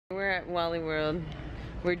We're at Wally World,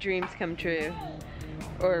 where dreams come true,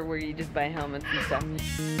 or where you just buy helmets and stuff.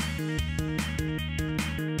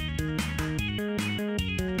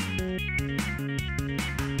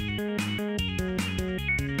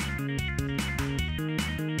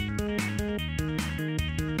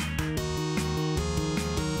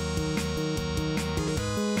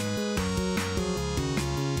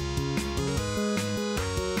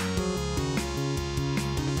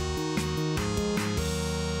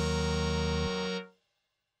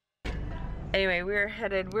 Anyway, we're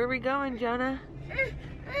headed, where are we going, Jonah?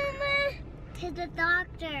 To the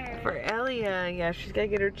doctor. For Elia. Yeah, she's gotta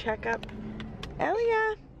get her checkup.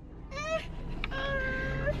 Elia!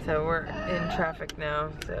 So we're in traffic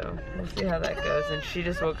now, so we'll see how that goes. And she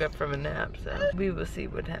just woke up from a nap, so we will see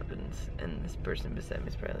what happens. And this person beside me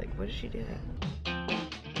is probably like, what is she doing?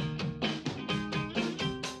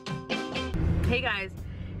 Hey guys.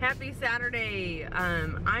 Happy Saturday.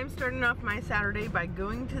 I'm starting off my Saturday by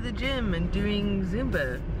going to the gym and doing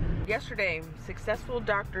Zumba. Yesterday, successful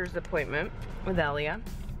doctor's appointment with Elia.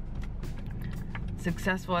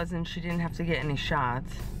 Successful as in she didn't have to get any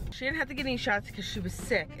shots. She didn't have to get any shots because she was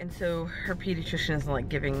sick, and so her pediatrician isn't like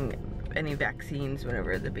giving any vaccines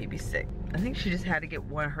whenever the baby's sick. I think she just had to get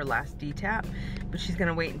her last DTaP, but she's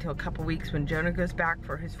gonna wait until a couple weeks when Jonah goes back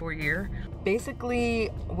for his 4th year. Basically,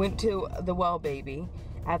 went to the well baby.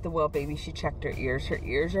 At the well baby, she checked her ears. Her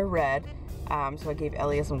ears are red, so I gave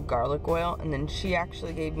Elia some garlic oil, and then she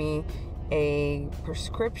actually gave me a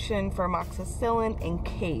prescription for amoxicillin in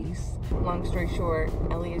case. Long story short,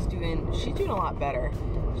 she's doing a lot better,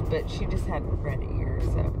 but she just had red ears,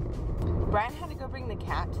 so. Brian had to go bring the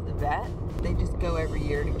cat to the vet. They just go every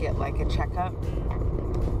year to get like a checkup,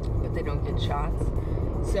 but they don't get shots.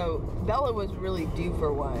 So Bella was really due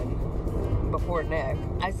for one before Nick.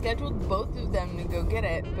 I scheduled both of them to go get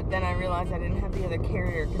it, but then I realized I didn't have the other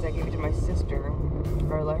carrier because I gave it to my sister,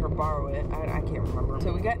 or let her borrow it. I can't remember.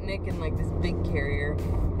 So we got Nick in like this big carrier,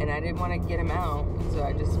 and I didn't want to get him out, so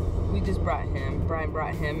we just brought him. Brian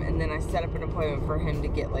brought him, and then I set up an appointment for him to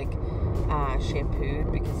get like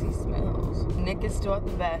shampooed because he smells. Nick is still at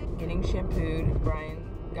the vet getting shampooed. Brian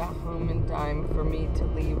got home in time for me to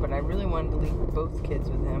leave, but I really wanted to leave both kids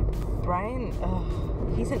with him. Brian,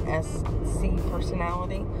 he's an SC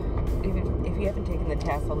personality. If you haven't taken the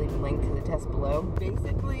test, I'll leave a link to the test below.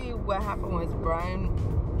 Basically, what happened was Brian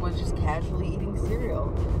was just casually eating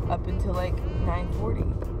cereal up until like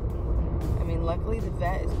 9:40. I mean, luckily the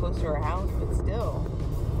vet is close to our house, but still.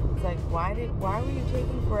 It's like, why were you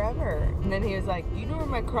taking forever? And then he was like, do you know where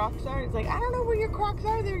my Crocs are? It's like, I don't know where your Crocs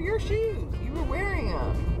are. They're your shoes. You were wearing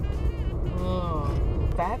them. Oh.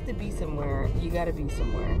 If I have to be somewhere, you gotta be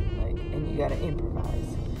somewhere. Like, and you gotta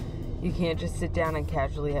improvise. You can't just sit down and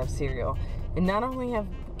casually have cereal. And not only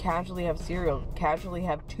casually have cereal, casually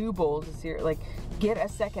have 2 bowls of cereal. Like, get a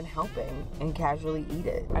second helping and casually eat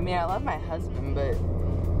it. I mean, I love my husband, but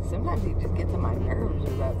sometimes he just gets on my nerves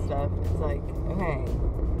with that stuff. It's like, okay,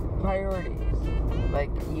 priorities.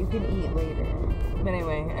 Like, you can eat later. But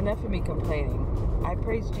anyway, enough of me complaining. I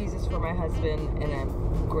praise Jesus for my husband, and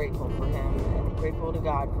I'm grateful for him, and I'm grateful to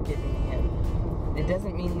God for giving me him. It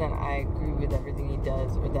doesn't mean that I agree with everything he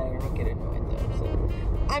does, or that I don't get annoyed though, so.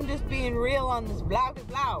 I'm just being real on this vlog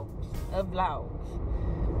of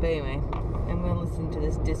vlogs. But anyway, I'm gonna listen to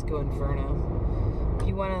this disco inferno. If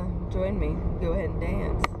you wanna join me, go ahead and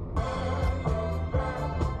dance.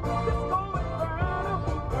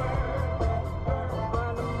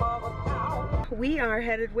 We are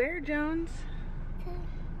headed where, Jones?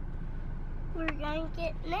 We're gonna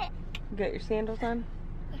get Nick. You got your sandals on?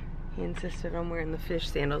 Yeah. He insisted on wearing the fish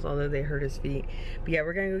sandals, although they hurt his feet. But yeah,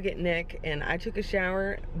 we're gonna go get Nick, and I took a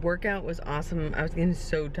shower. Workout was awesome. I was getting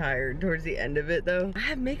so tired towards the end of it though. I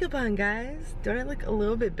have makeup on, guys. Don't I look a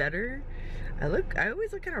little bit better? I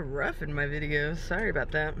always look kind of rough in my videos. Sorry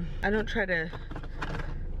about that. I don't try to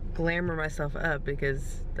glamour myself up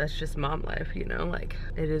because that's just mom life, you know? Like,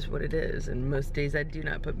 it is what it is, and most days I do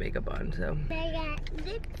not put makeup on, so. I got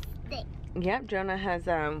lipstick. Yep, Jonah has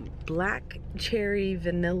black cherry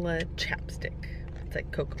vanilla chapstick. It's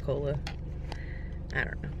like Coca-Cola. I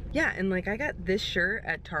don't know. Yeah, and like I got this shirt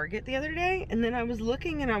at Target the other day, and then I was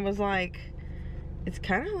looking and I was like, it's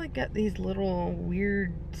kind of like got these little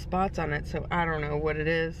weird spots on it, so I don't know what it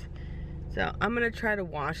is. So I'm gonna try to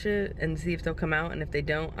wash it and see if they'll come out, and if they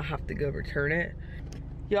don't, I'll have to go return it.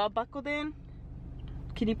 Y'all buckled in?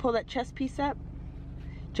 Can you pull that chest piece up?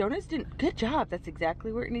 Jonah's did good job. That's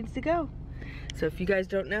exactly where it needs to go. So if you guys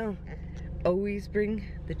don't know, always bring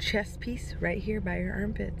the chest piece right here by your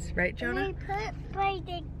armpits. Right, Jonah? And I put by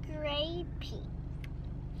the gray piece.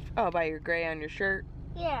 Oh, by your gray on your shirt?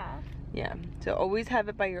 Yeah. Yeah, so always have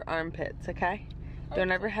it by your armpits, okay?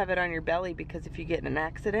 Don't ever have it on your belly because if you get in an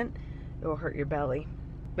accident, it will hurt your belly.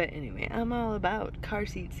 But anyway, I'm all about car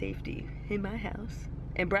seat safety in my house.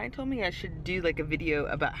 And Brian told me I should do like a video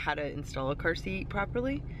about how to install a car seat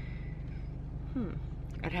properly.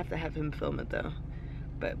 I'd have to have him film it though.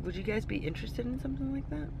 But would you guys be interested in something like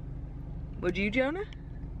that? Would you, Jonah?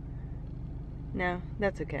 No,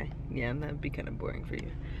 that's okay. Yeah, that'd be kind of boring for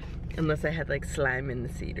you. Unless I had like slime in the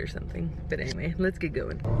seat or something. But anyway, let's get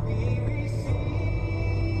going.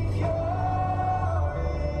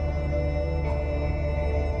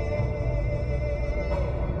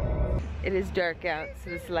 It is dark out,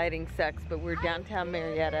 so this lighting sucks, but we're downtown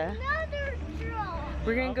Marietta.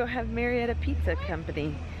 We're gonna go have Marietta Pizza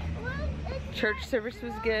Company. Church service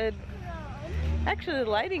was good. Actually, the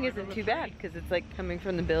lighting isn't too bad because it's like coming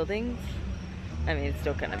from the buildings. I mean, it's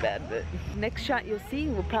still kind of bad, but next shot you'll see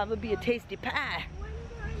will probably be a tasty pie.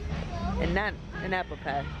 And not an apple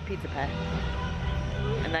pie, pizza pie.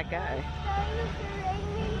 And that guy.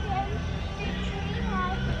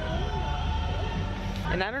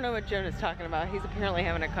 And I don't know what Jonah's talking about. He's apparently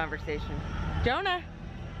having a conversation. Jonah!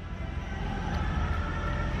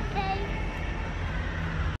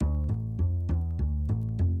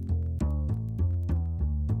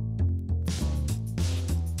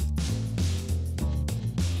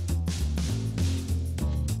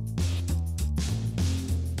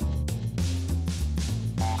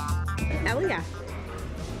 Elia.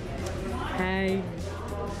 Hey.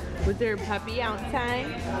 Was there a puppy outside?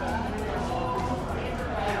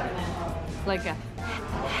 Like a...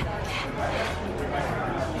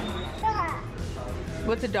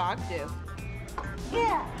 What's a dog do?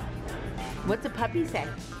 Yeah. What's a puppy say?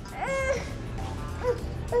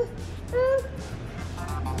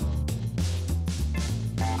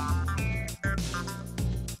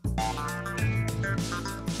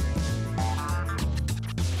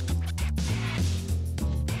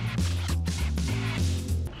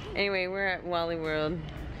 Anyway, we're at Wally World,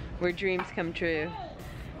 where dreams come true,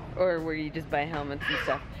 or where you just buy helmets and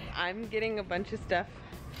stuff. I'm getting a bunch of stuff,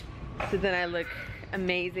 so then I look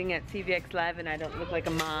amazing at CVX Live and I don't look like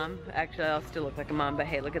a mom. Actually, I'll still look like a mom, but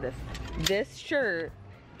hey, look at this. This shirt,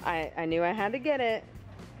 I knew I had to get it.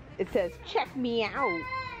 It says, check me out.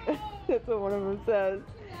 That's what one of them says.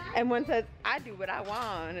 And one says, I do what I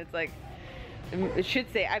want. It's like, it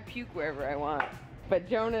should say, I puke wherever I want. But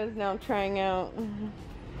Jonah is now trying out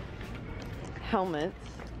helmets,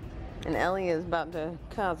 and Elia is about to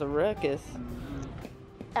cause a ruckus.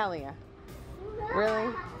 Elia,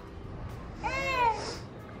 really?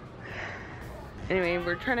 Anyway,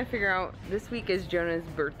 we're trying to figure out, this week is Jonah's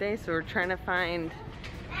birthday, so we're trying to find,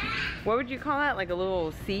 what would you call that, like a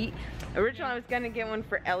little seat? Originally I was gonna get one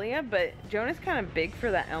for Elia, but Jonah's kind of big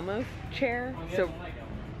for that Elmo chair, so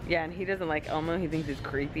yeah, and he doesn't like Elmo, he thinks it's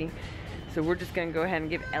creepy. So we're just gonna go ahead and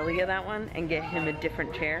give Elia that one and get him a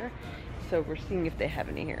different chair. So we're seeing if they have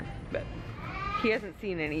any here, but he hasn't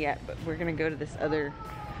seen any yet, but we're gonna go to this other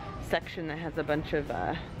section that has a bunch of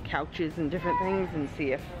couches and different things and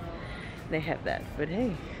see if they have that. But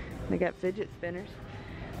hey, they got fidget spinners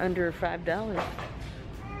under $5. I'm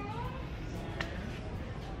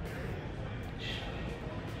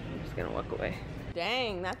just gonna walk away.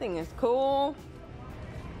 Dang, that thing is cool.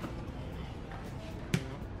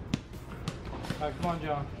 All right, come on,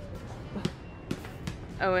 John.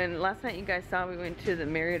 Oh, and last night you guys saw we went to the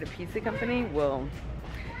Marietta Pizza Company. Well,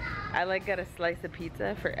 I like got a slice of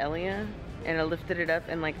pizza for Elia, and I lifted it up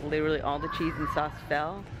and like literally all the cheese and sauce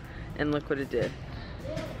fell, and look what it did.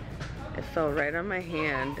 It fell right on my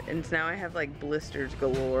hand, and now I have like blisters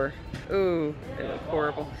galore. Ooh, it looked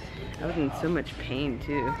horrible. I was in so much pain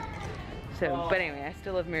too. So, but anyway, I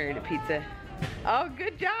still love Marietta Pizza. Oh,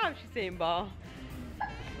 good job, she's saying ball.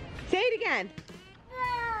 Say it again.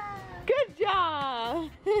 Good job.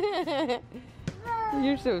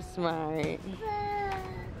 You're so smart.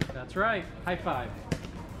 That's right. High five.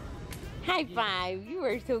 High five. You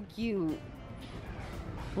are so cute.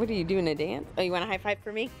 What are you doing, a dance? Oh, you want a high five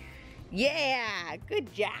for me? Yeah.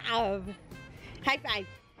 Good job. High five.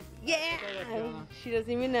 Yeah. She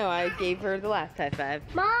doesn't even know I gave her the last high five.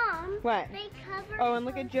 Mom. What? They covered. Oh, and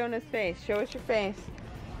look at Jonah's face. Show us your face.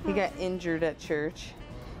 He got injured at church.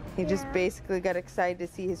 He just basically got excited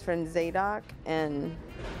to see his friend Zadok and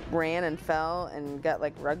ran and fell and got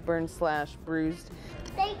like rug burn / bruised.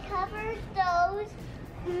 They covered those.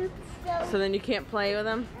 So then you can't play with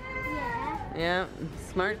them? Yeah. Yeah.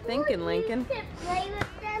 Smart thinking, Lincoln. We used to play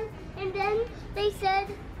with them, and then they said,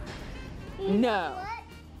 you know what?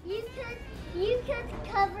 We could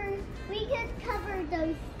cover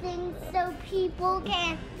those things so people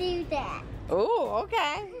can't do that. Oh,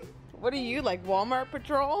 okay. What are you, like Walmart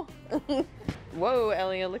patrol? Whoa,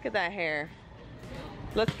 Elliot, look at that hair.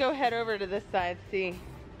 Let's go head over to this side, see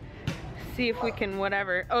if we can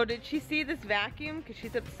whatever. Oh, did she see this vacuum? Because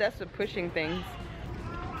she's obsessed with pushing things.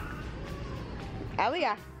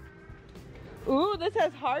 Elia. Ooh, this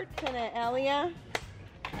has hearts in it, Elia.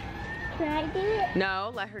 Can I do it?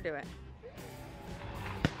 No, let her do it.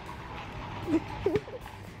 You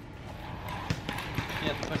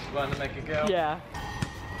have to push the button to make it go. Yeah.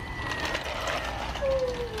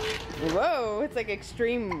 Whoa, it's like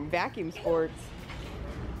extreme vacuum sports.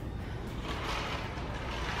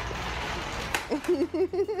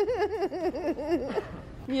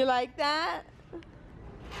 You like that?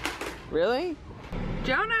 Really?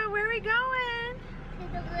 Jonah, where are we going? To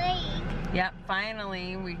the lake. Yep,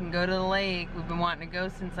 finally we can go to the lake. We've been wanting to go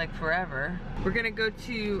since like forever. We're gonna go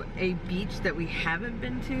to a beach that we haven't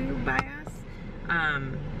been to by us.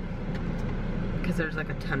 Because there's like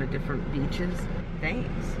a ton of different beaches.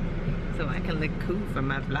 Thanks. So I can look cool for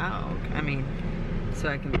my vlog. I mean, so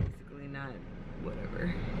I can basically not,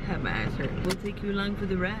 whatever, have my eyes hurt. We'll take you along for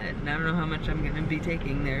the ride. And I don't know how much I'm gonna be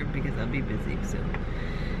taking there because I'll be busy, so.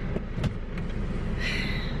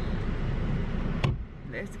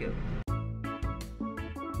 Let's go.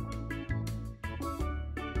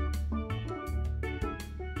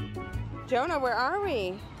 Jonah, where are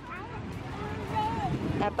we?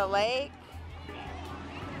 At the lake?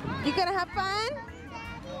 You gonna have fun?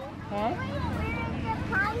 Huh?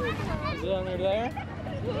 Is it under there?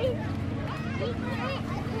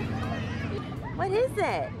 What is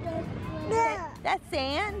it? That's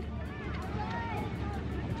sand?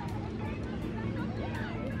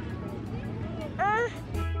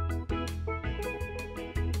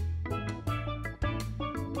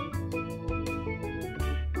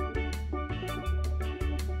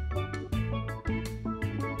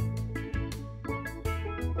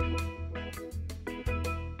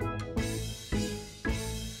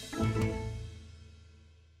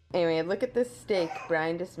 Anyway, look at this steak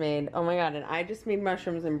Brian just made. Oh my god, and I just made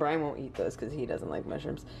mushrooms and Brian won't eat those because he doesn't like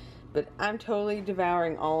mushrooms. But I'm totally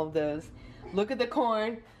devouring all of those. Look at the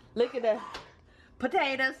corn. Look at the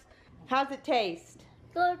potatoes. How's it taste?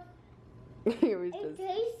 Good. He always It does.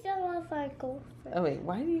 tastes almost like goldfish. Oh wait,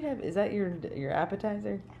 why do you have, is that your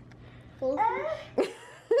appetizer? Goldfish?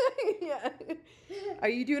 Yeah. Are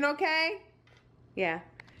you doing okay? Yeah.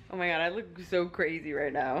 Oh my god, I look so crazy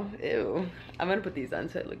right now. Ew. I'm gonna put these on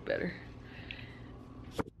so I look better.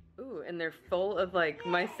 Ooh, and they're full of like,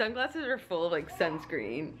 my sunglasses are full of like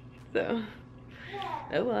sunscreen. So,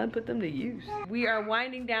 oh well, I put them to use. We are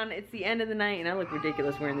winding down. It's the end of the night, and I look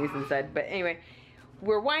ridiculous wearing these inside. But anyway,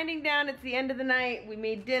 we're winding down. It's the end of the night. We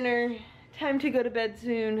made dinner. Time to go to bed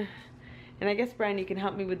soon. And I guess, Brian, you can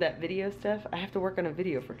help me with that video stuff. I have to work on a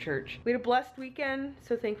video for church. We had a blessed weekend,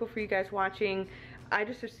 so thankful for you guys watching. I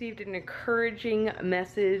just received an encouraging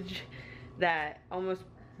message that almost,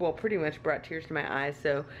 well, pretty much brought tears to my eyes.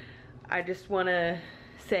 So I just want to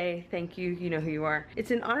say thank you. You know who you are. It's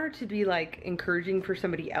an honor to be like encouraging for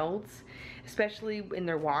somebody else, especially in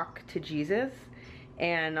their walk to Jesus.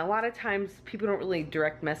 And a lot of times people don't really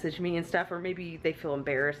direct message me and stuff, or maybe they feel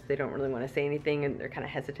embarrassed. They don't really want to say anything and they're kind of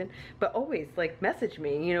hesitant. But always like message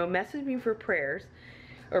me, you know, message me for prayers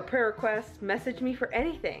or prayer requests, message me for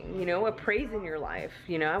anything, you know, a praise in your life.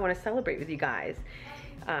 You know, I want to celebrate with you guys.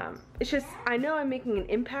 It's just, I know I'm making an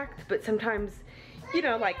impact, but sometimes, you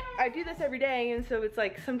know, like I do this every day, and so it's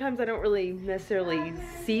like sometimes I don't really necessarily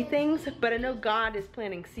see things, but I know God is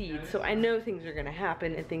planting seeds, so I know things are going to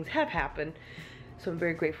happen, and things have happened. So I'm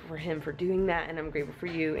very grateful for him for doing that, and I'm grateful for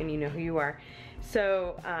you, and you know who you are.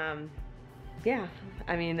 So, yeah,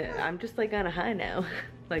 I mean, I'm just like on a high now.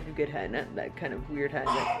 Like a good high, not that kind of weird high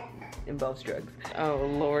that involves drugs. Oh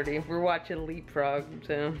lordy, we're watching Leapfrog,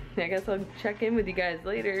 so I guess I'll check in with you guys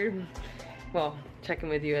later. Well, check in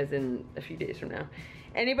with you as in a few days from now.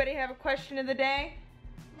 Anybody have a question of the day?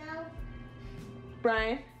 No.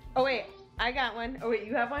 Brian? Oh wait, I got one. Oh wait,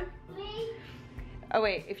 you have one? Me? Oh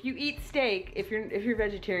wait, if you eat steak, if you're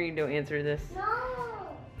vegetarian, don't answer this.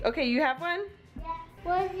 No. Okay, you have one? Yeah.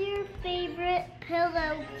 What's your favorite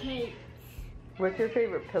pillowcase? What's your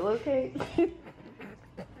favorite pillowcase?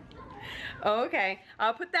 Oh, okay,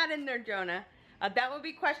 I'll put that in there, Jonah. That will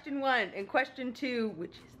be question 1. And question 2,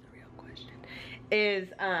 which is the real question, is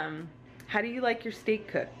how do you like your steak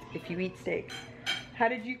cooked if you eat steak? How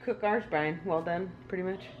did you cook ours, Brian? Well done, pretty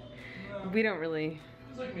much? No. We don't really...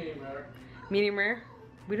 It's like medium rare. Medium rare?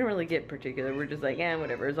 We don't really get particular. We're just like, eh,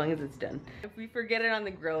 whatever, as long as it's done. If we forget it on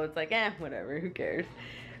the grill, it's like, eh, whatever, who cares?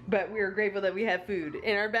 But we're grateful that we have food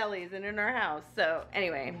in our bellies and in our house. So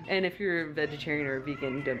anyway, and if you're a vegetarian or a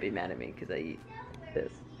vegan, don't be mad at me because I eat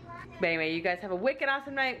this. But anyway, you guys have a wicked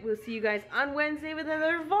awesome night. We'll see you guys on Wednesday with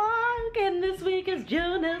another vlog. And this week is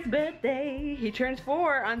Jonah's birthday. He turns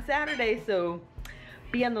 4 on Saturday, so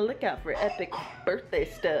be on the lookout for epic birthday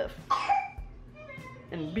stuff.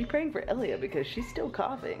 And be praying for Elia because she's still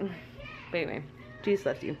coughing. But anyway, Jesus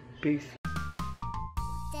loves you. Peace.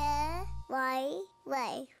 The right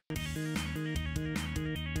way.